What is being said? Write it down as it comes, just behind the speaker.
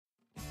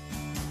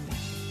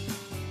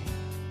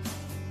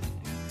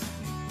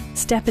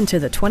Step into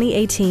the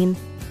 2018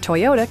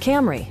 Toyota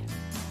Camry.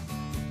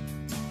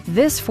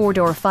 This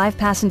four-door,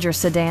 five-passenger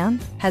sedan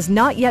has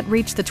not yet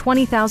reached the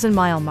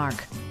 20,000-mile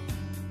mark.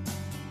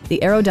 The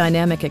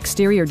aerodynamic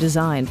exterior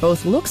design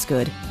both looks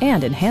good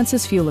and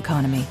enhances fuel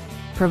economy,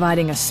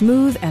 providing a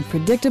smooth and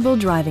predictable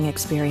driving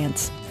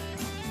experience.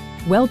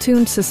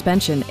 Well-tuned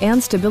suspension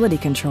and stability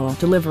control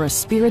deliver a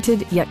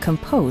spirited yet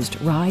composed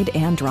ride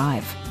and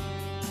drive.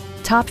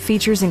 Top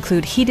features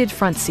include heated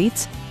front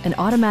seats, an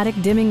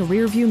automatic dimming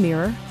rear-view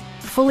mirror,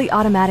 fully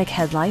automatic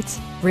headlights,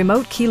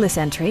 remote keyless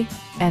entry,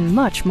 and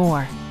much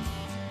more.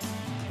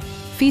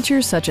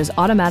 Features such as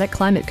automatic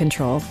climate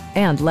control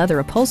and leather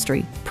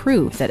upholstery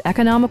prove that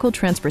economical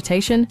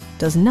transportation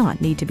does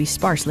not need to be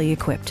sparsely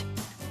equipped.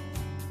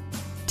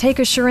 Take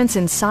assurance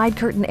in side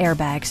curtain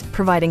airbags,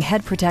 providing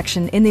head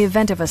protection in the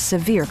event of a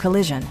severe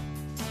collision.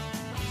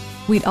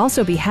 We'd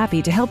also be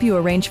happy to help you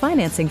arrange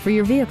financing for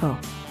your vehicle.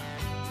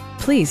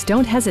 Please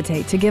don't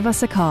hesitate to give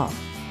us a call.